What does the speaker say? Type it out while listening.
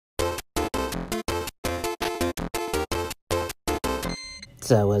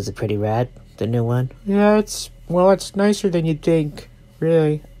So, was it pretty rad, the new one? Yeah, it's nicer than you'd think,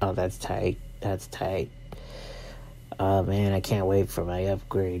 really. Oh, that's tight. That's tight. Oh, man, I can't wait for my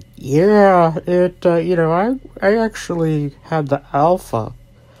upgrade. Yeah, I actually had the alpha.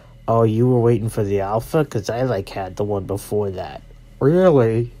 Oh, you were waiting for the alpha? Because I, had the one before that.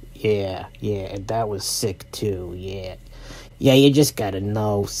 Really? Yeah, and that was sick, too, yeah. Yeah, you just gotta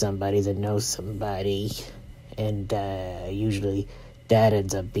know somebody that knows somebody. And, usually that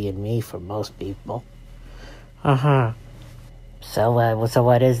ends up being me for most people. Uh-huh. So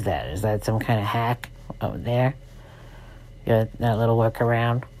what is that? Is that some kind of hack over there? That little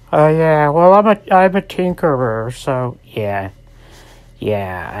workaround? Yeah, well, I'm a tinkerer, so... Yeah,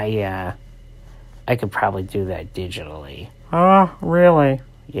 I could probably do that digitally. Really?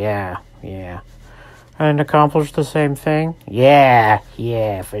 Yeah. And accomplish the same thing? Yeah,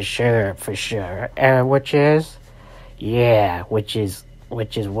 for sure. Which is? Yeah, which is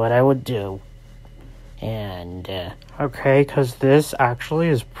what I would do. And, Okay, because this actually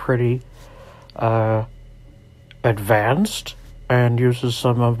is pretty, advanced and uses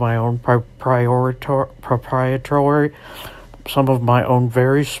some of my own proprietary, some of my own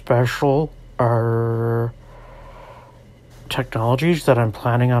very special, technologies that I'm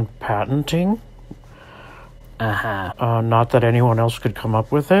planning on patenting. Not that anyone else could come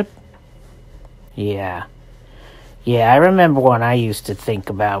up with it. Yeah, I remember when I used to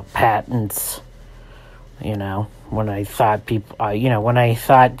think about patents, when I thought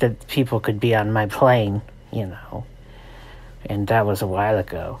that people could be on my plane, and that was a while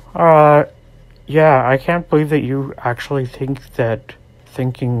ago. Yeah, I can't believe that you actually think that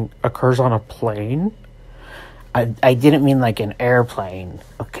thinking occurs on a plane. I didn't mean like an airplane,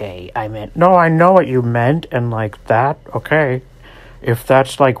 okay? I meant... No, I know what you meant, and like that, okay. If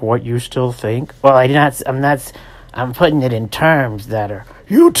that's like what you still think. Well, I'm putting it in terms that are...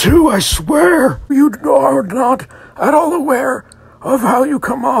 You two, I swear, you are not at all aware of how you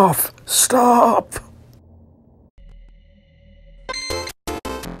come off. Stop.